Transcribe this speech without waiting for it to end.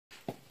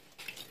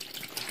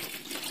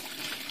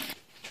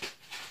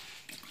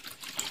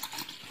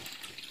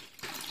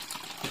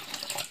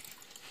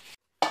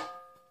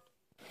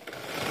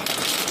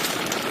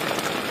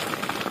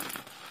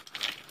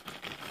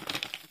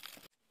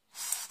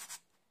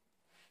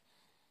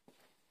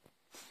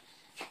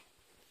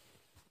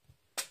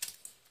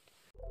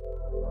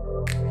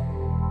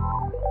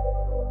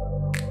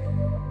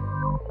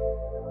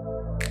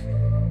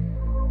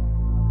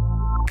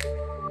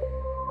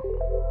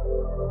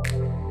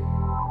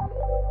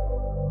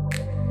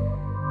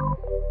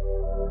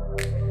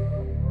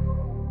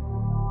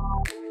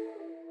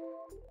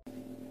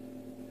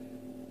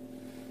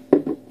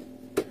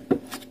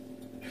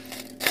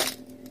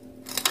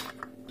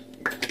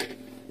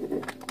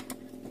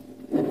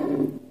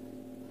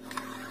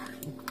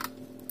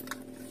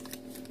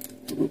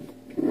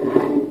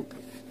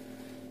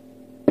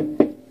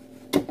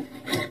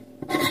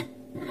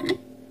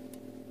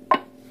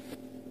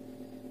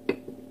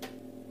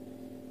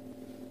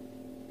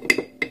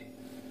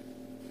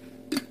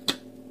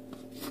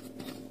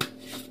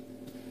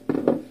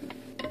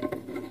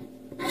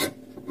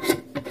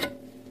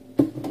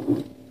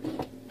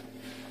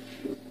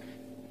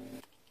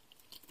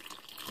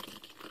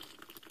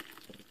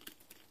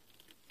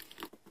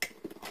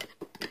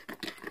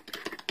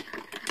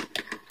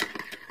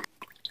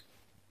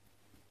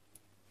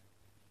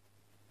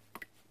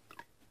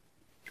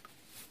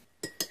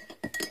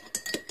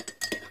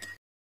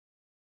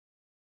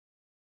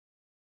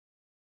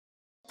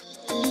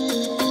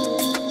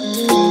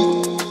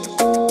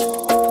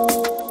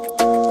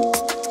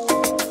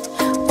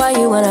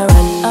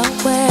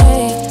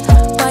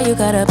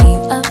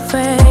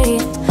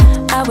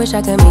wish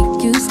I could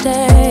make you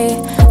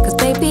stay, cause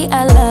baby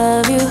I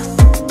love you.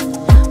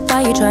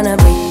 Why you tryna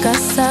break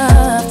us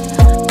up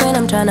when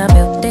I'm tryna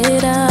build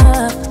it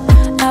up?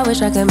 I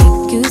wish I could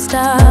make you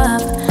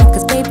stop,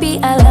 cause baby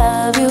I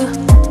love you.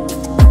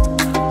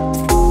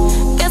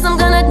 Guess I'm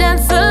gonna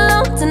dance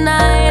alone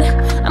tonight.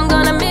 I'm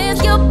gonna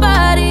miss your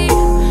body.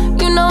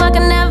 You know I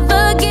can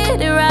never get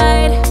it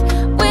right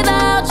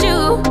without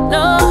you.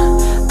 No,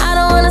 I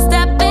don't wanna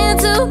step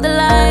into the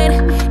light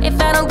if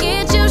I don't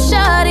get you,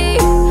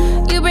 shawty.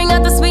 You bring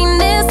out the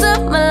sweetness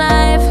of my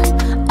life.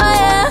 Oh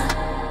yeah.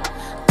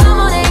 Come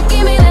on and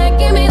give me that,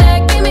 give me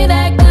that, give me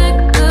that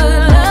good,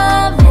 good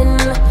loving.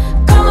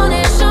 Come on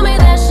and show me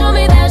that, show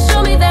me that,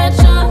 show me that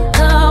you're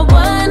the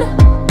one.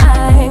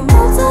 I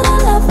move to the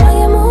left while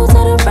you move to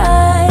the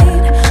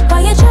right.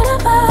 While you tryna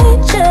fight,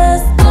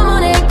 just come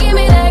on and give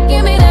me that,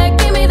 give me that,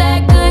 give me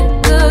that good,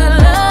 good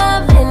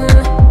loving.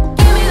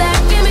 Give me that,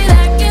 give me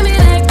that, give me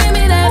that, give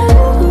me that.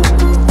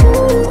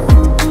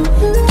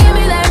 Give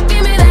me that,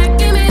 give me that,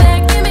 give me that,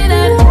 give me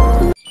that.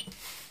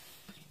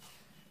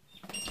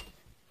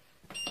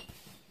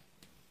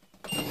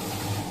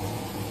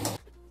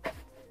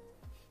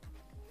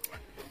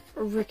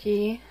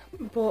 Ricky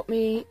bought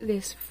me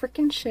this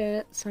freaking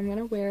shirt, so I'm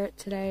gonna wear it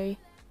today.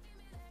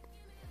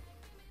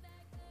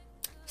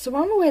 So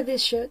I'm gonna wear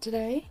this shirt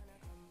today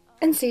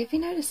and see if he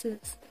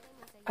notices.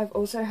 I've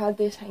also had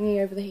this hanging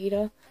over the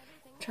heater,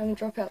 trying to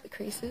drop out the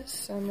creases,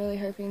 so I'm really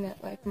hoping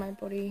that like my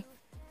body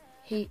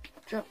heat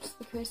drops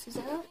the creases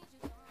out,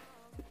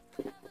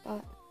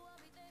 but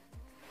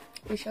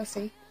we shall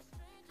see.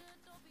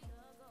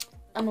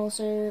 I'm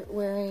also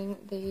wearing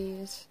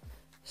these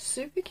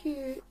super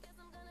cute,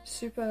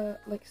 super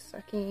like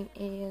sucking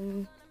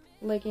in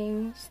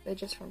leggings. They're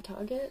just from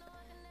Target.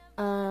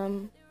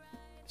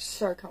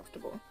 So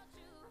comfortable.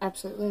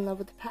 Absolutely in love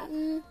with the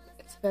pattern.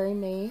 It's very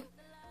me.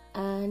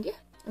 And yeah,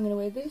 I'm gonna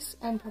wear this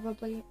and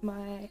probably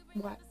my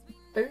white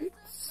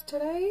boots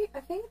today,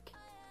 I think.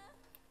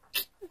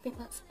 I think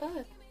that's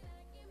bad.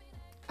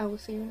 I will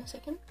see you in a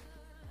second.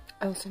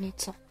 I also need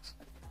socks.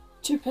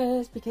 2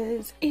 pairs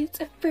because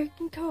it's a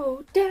freaking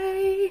cold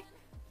day.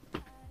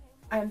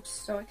 I'm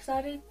so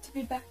excited to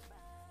be back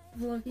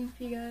vlogging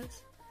for you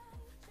guys.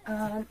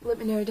 Let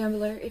me know down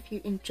below if you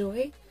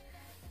enjoy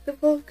the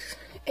vlogs,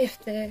 if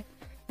they're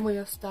more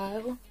your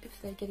style,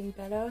 if they're getting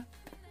better.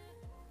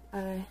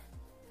 I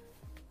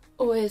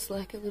always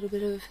like a little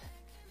bit of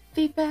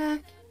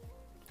feedback.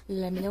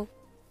 Let me know.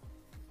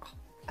 Oh,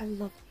 I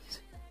love these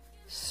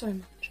so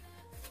much.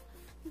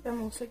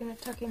 I'm also going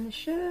to tuck in the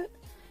shirt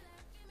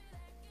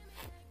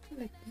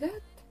like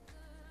that.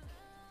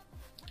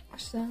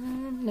 So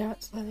now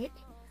it's like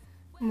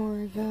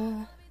more of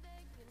a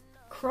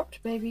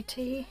cropped baby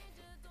tee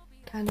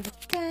kind of a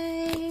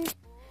thing.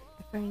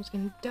 My phone's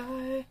gonna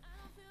die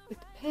with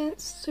the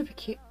pants. Super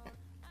cute.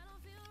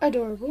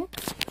 Adorable.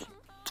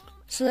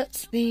 So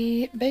that's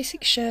the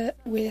basic shirt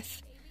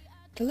with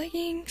the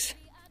leggings.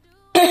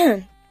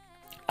 I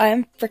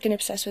am freaking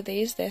obsessed with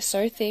these. They're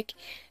so thick,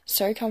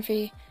 so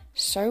comfy,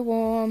 so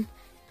warm,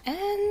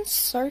 and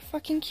so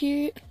fucking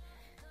cute.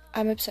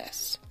 I'm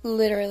obsessed.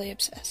 Literally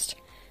obsessed.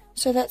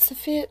 So that's the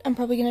fit. I'm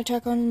probably going to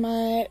tuck on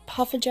my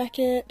puffer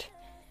jacket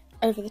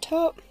over the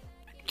top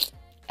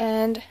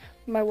and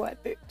my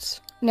white boots.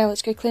 Now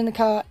let's go clean the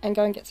car and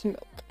go and get some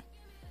milk.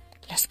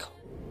 Let's go.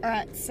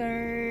 Alright,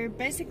 so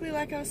basically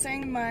like I was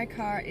saying, my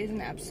car is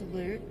an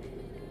absolute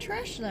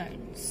trash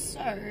zone. So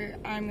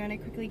I'm going to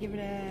quickly give it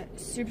a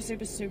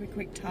super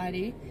quick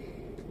tidy.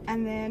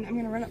 And then I'm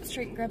going to run up the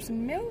street and grab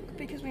some milk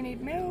because we need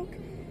milk.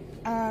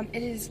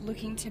 It is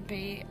looking to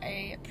be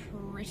a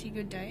pretty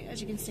good day.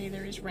 As you can see,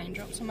 there is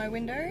raindrops on my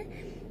window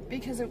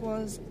because it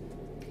was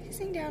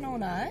pissing down all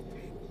night.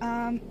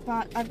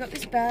 But I've got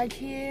this bag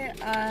here.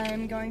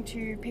 I'm going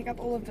to pick up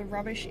all of the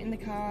rubbish in the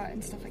car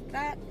and stuff like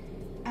that.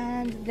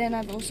 And then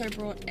I've also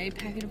brought a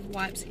packet of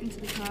wipes into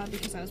the car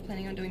because I was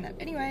planning on doing that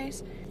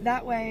anyways.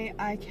 That way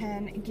I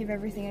can give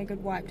everything a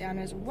good wipe down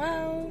as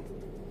well.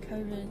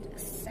 COVID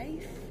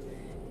safe.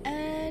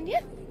 And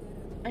yeah,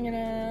 I'm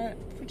gonna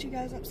put you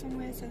guys up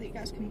somewhere so that you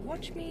guys can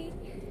watch me.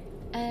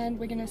 And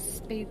we're gonna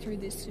speed through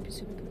this super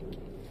quick.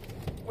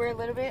 We're a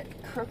little bit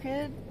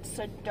crooked,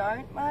 so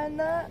don't mind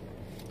that.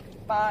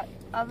 But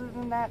other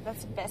than that,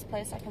 that's the best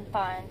place I can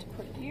find to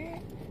put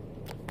you.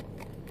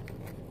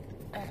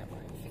 And I'm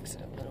gonna fix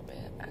it a little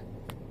bit.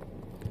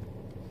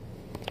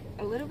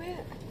 A little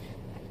bit?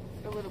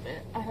 A little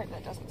bit. I hope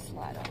that doesn't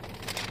slide off.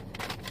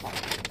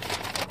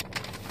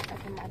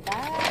 Open my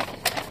bag.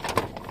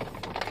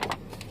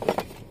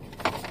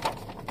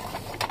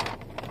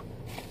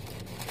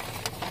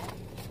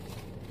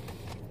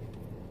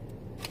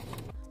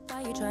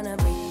 Why you tryna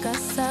break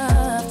us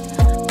up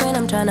when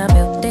I'm tryna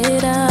build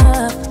it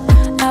up?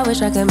 I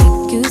wish I could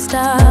make you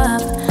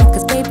stop,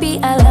 cause baby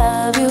I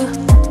love you.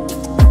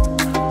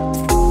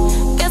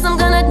 Guess I'm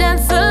gonna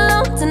dance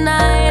alone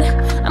tonight.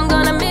 I'm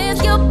gonna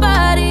miss your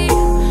body.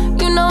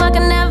 You know I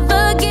can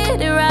never get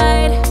it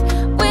right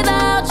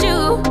without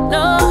you.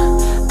 No,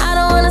 I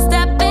don't wanna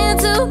step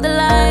into the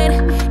light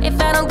if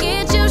I don't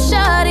get you,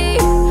 shawty.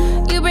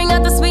 You bring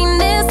out the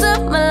sweetness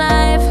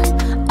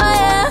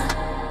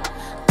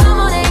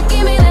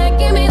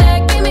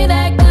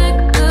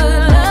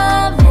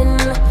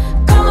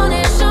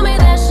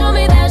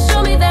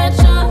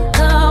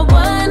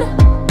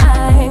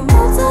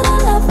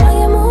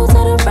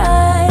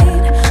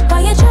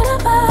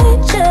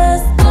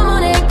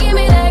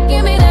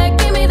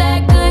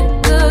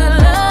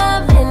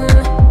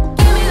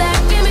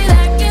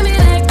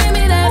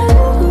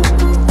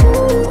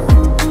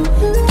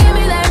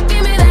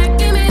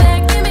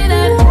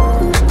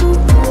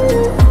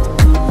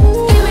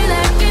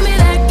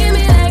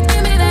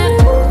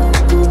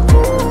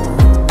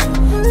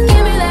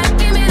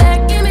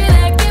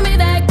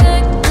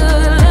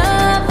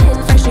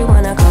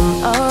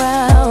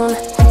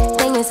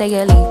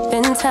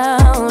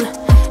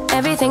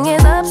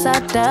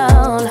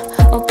down.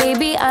 Oh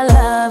baby, I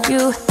love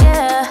you,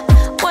 yeah.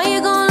 Why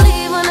you gonna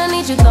leave when I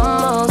need you the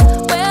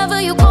most? Wherever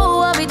you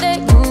go, I'll be there,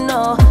 you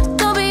know.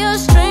 Don't be a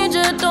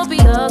stranger, don't be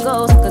a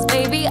ghost, cause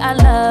baby, I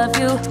love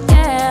you,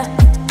 yeah.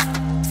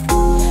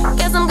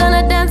 Guess I'm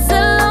gonna dance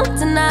alone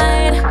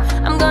tonight.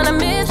 I'm gonna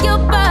miss your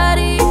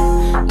body.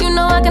 You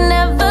know I can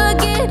never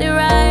get it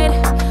right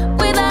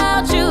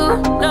without you,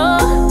 no.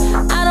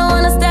 I don't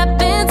wanna step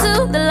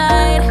into the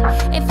light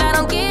if I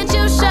don't get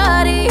you,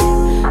 shawty.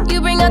 You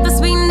bring out the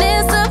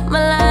sweetness of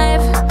my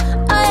life,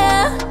 oh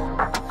yeah.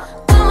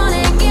 Come on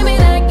and give me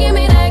that, give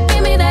me that,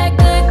 give me that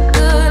good,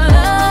 good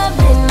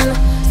loving.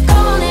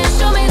 Come on and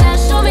show me that,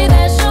 show me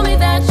that, show me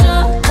that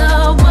you're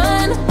the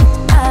one.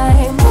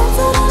 I move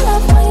to the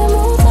left while you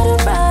move to the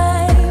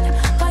right.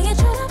 While you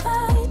try to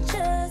fight,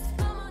 just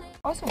come on and...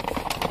 Awesome.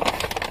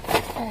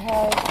 I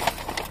have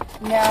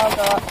now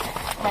got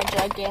my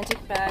gigantic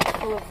bag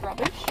full of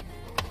rubbish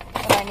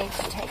that I need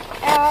to take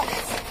out.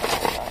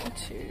 I'm going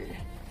to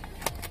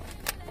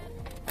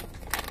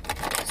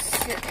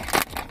sit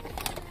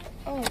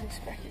all this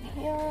back in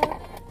here.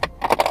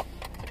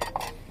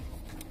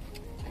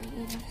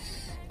 This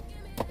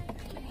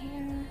back in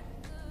here.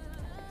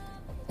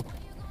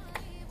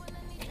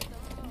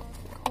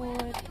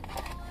 Cord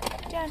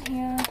down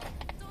here.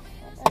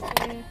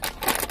 Okay.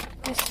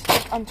 This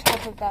on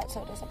top of that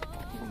so it doesn't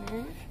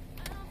move.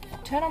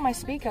 Turn on my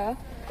speaker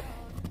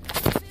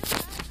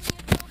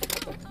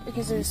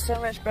because it is so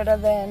much better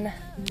than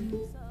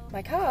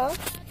my car.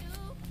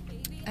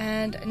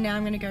 And now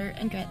I'm gonna go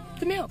and get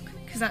the milk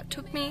because that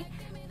took me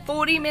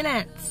 40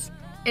 minutes.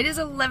 It is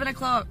 11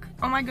 o'clock.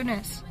 Oh my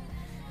goodness.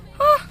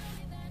 Whew.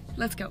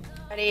 Let's go.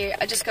 Ready,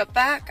 I just got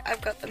back. I've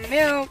got the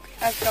milk.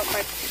 I've got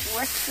my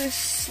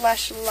breakfast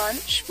slash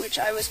lunch, which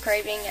I was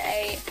craving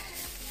a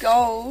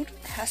gold,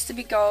 has to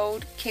be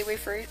gold, kiwi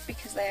fruit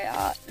because they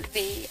are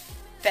the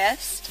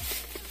best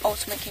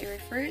ultimate kiwi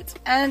fruits.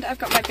 And I've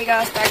got my big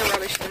ass bag of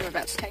rubbish that I'm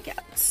about to take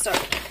out. So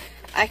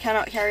I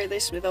cannot carry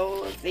this with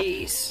all of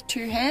these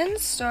two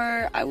hands,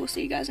 so I will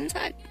see you guys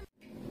inside.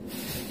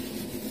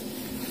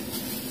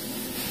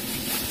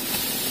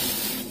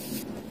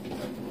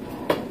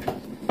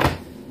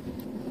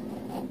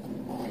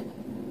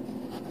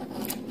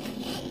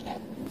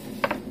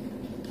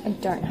 I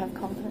don't have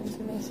confidence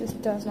in this. This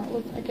does not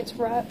look like it's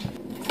right.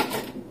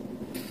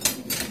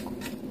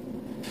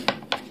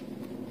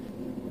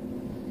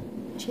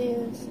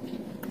 Cheers.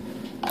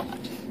 I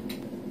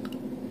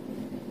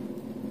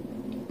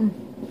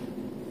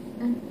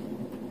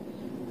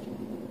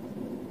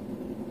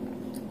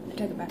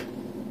take it back.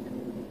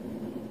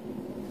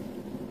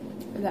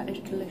 That is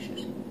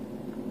delicious.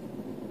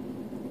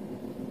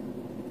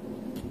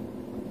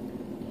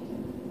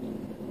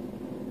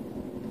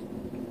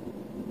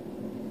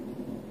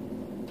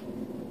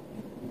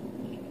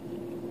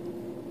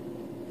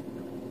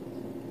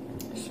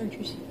 So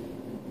juicy.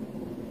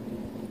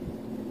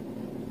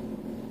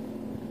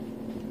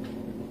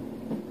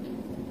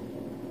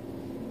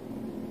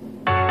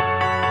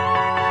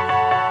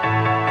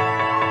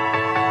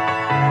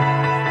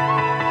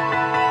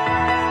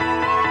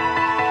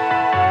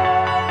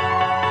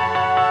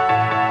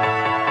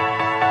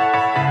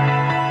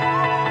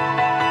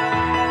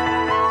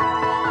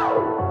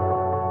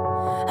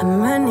 I'm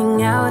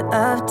running out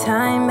of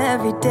time,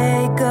 every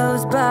day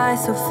goes by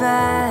so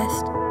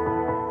fast.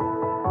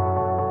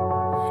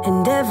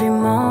 And every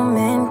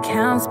moment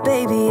counts,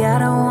 baby, I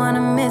don't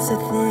wanna miss a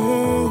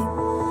thing.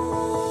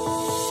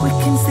 We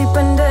can sleep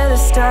under the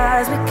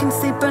stars, we can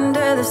sleep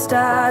under the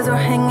stars, or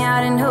hang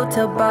out in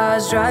hotel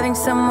bars, driving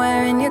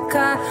somewhere in your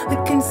car. We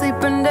can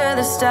sleep under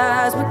the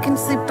stars, we can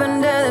sleep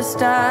under the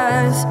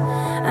stars,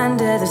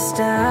 under the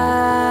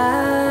stars.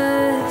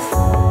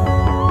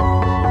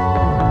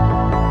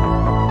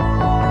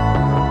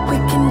 We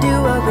can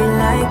do what we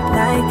like.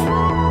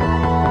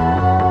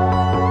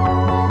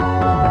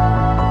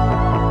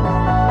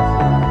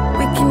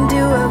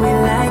 Do what we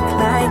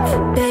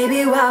like,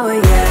 baby, while we're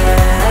young,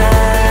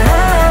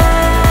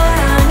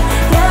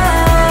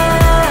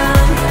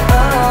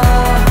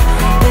 oh,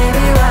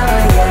 baby, while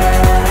we're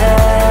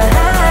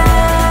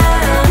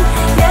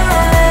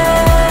young,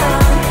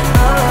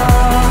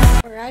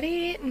 oh.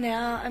 Alrighty,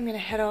 now I'm gonna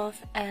head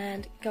off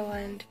and go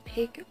and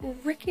pick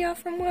Ricky up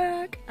from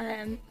work. I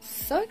am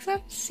so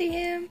excited to see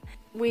him.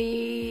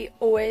 We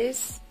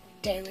always,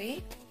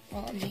 daily,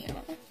 while I'm here,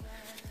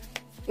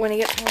 when he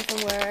gets home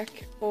from work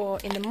or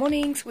in the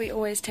mornings, we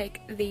always take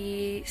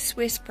the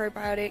Swiss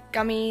probiotic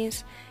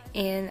gummies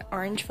in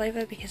orange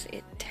flavour because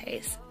it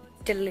tastes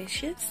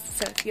delicious.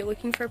 So if you're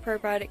looking for a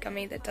probiotic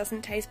gummy that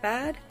doesn't taste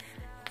bad,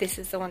 this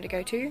is the one to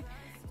go to.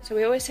 So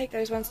we always take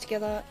those ones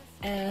together,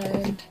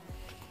 and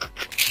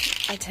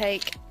I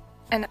take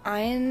an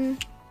iron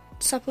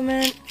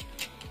supplement,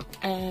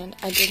 and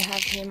I did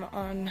have him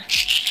on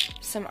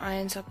some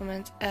iron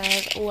supplements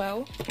as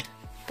well,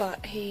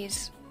 but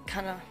he's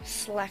kind of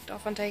slacked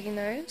off on taking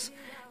those.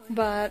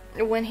 But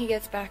when he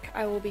gets back,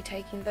 I will be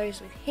taking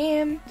those with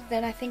him.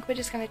 Then I think we're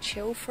just going to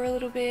chill for a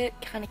little bit,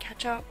 kind of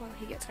catch up while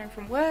he gets home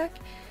from work,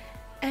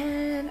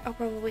 and I'll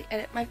probably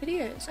edit my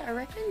videos, I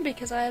reckon,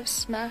 because I have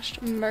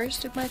smashed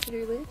most of my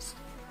to-do list.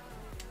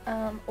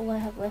 All I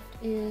have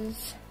left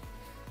is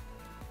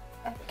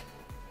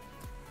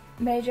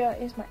major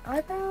is my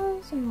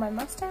eyebrows and my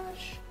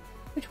mustache,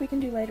 which we can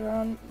do later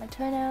on, my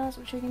toenails,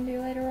 which we can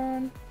do later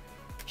on,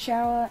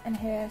 shower and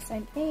hair,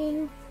 same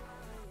thing.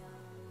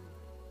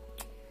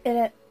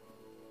 Edit,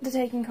 the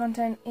taking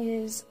content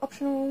is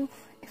optional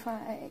if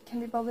I can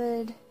be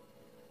bothered.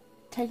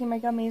 Taking my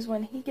gummies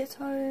when he gets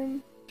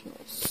home.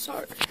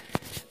 So,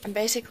 and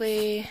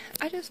basically,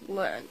 I just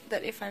learned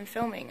that if I'm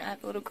filming, I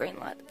have a little green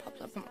light that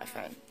pops up on my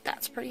phone.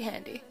 That's pretty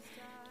handy.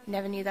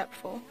 Never knew that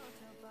before.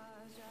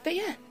 But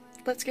yeah,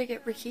 let's go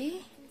get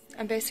Ricky.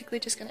 I'm basically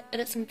just gonna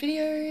edit some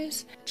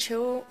videos,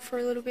 chill for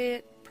a little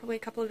bit, probably a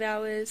couple of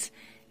hours.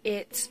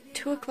 It's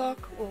 2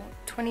 o'clock or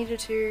 20 to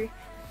 2.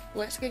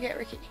 Let's go get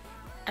Ricky.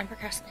 I'm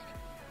procrastinating.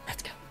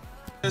 Let's go.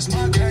 That's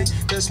my gang,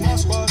 that's my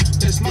squad,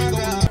 that's my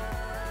guy.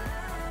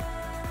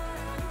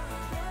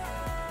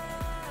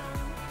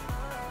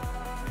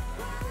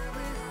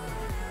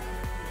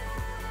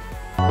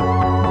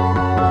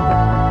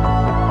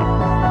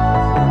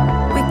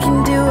 We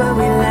can do what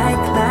we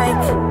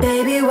like,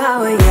 baby, while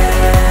we're young.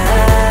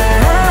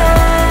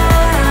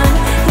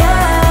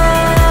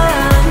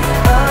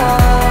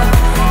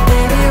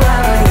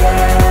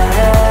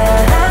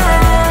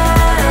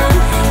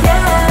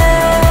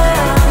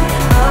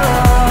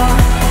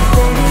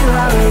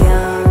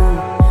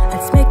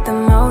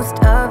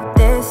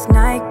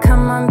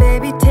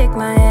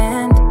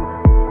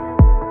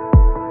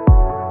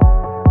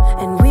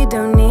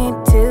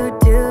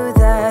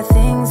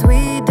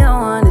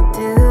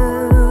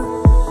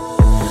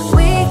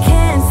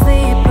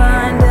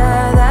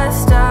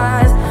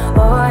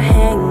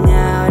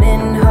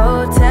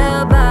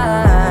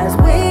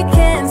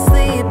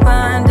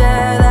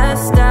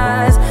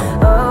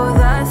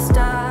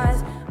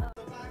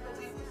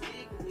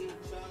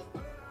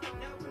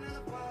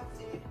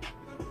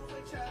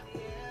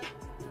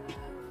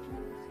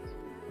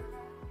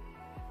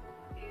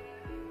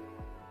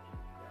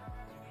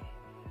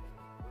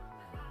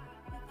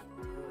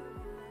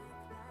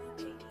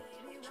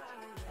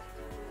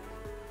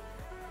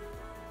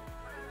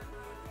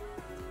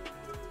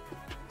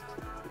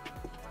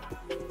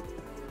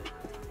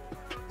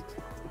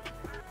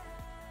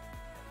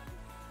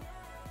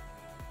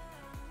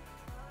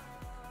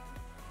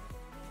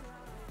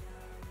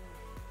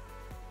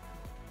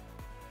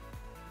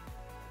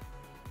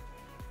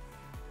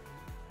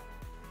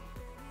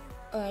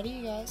 Alrighty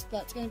you guys,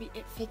 that's going to be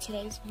it for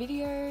today's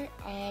video.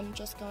 I'm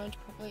just going to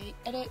probably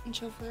edit and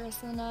chill for the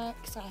rest of the night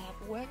because I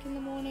have work in the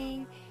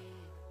morning.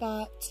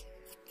 But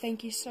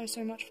thank you so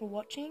much for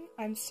watching.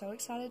 I'm so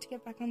excited to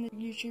get back on the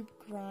YouTube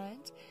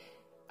grind.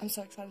 I'm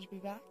so excited to be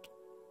back.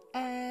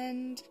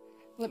 And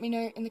let me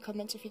know in the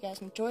comments if you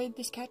guys enjoyed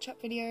this catch-up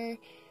video.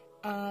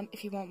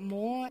 If you want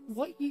more,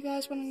 what you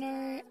guys want to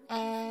know.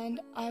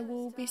 And I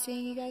will be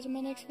seeing you guys in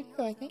my next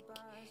video, I think.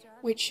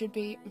 Which should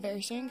be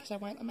very soon, because I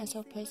won't let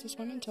myself post this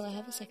one until I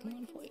have a second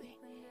one for you.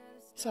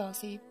 So I'll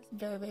see you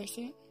very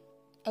soon.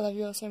 I love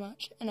you all so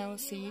much, and I will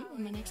see you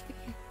in my next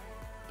video.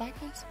 Bye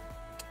guys.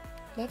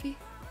 Love you.